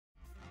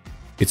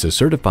It's a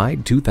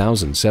certified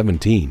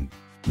 2017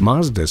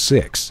 Mazda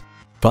 6.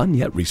 Fun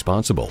yet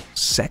responsible,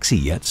 sexy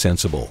yet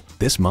sensible,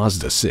 this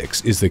Mazda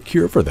 6 is the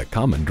cure for the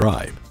common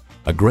drive.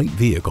 A great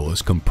vehicle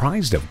is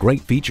comprised of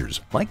great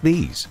features like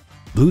these: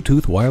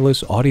 Bluetooth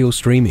wireless audio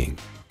streaming,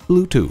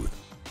 Bluetooth,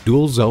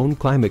 dual zone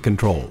climate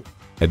control,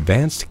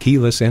 advanced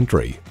keyless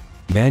entry,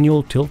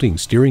 manual tilting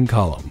steering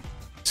column,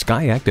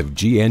 SKYACTIVA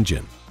G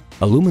engine,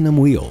 aluminum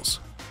wheels,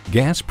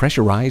 gas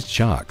pressurized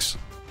shocks,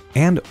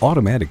 and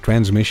automatic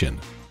transmission.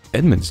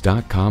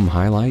 Edmunds.com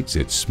highlights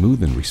its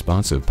smooth and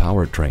responsive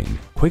powertrain,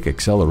 quick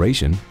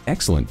acceleration,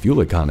 excellent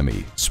fuel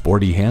economy,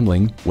 sporty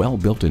handling,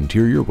 well-built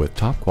interior with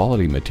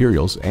top-quality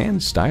materials,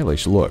 and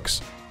stylish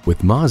looks.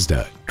 With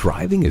Mazda,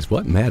 driving is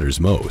what matters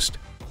most.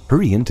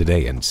 Hurry in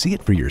today and see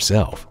it for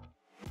yourself.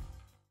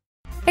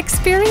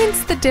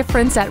 Experience the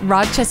difference at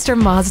Rochester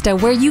Mazda,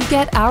 where you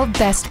get our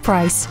best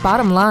price.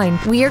 Bottom line,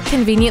 we are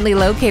conveniently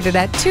located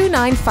at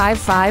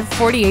 2955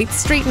 48th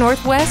Street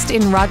Northwest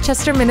in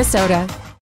Rochester, Minnesota.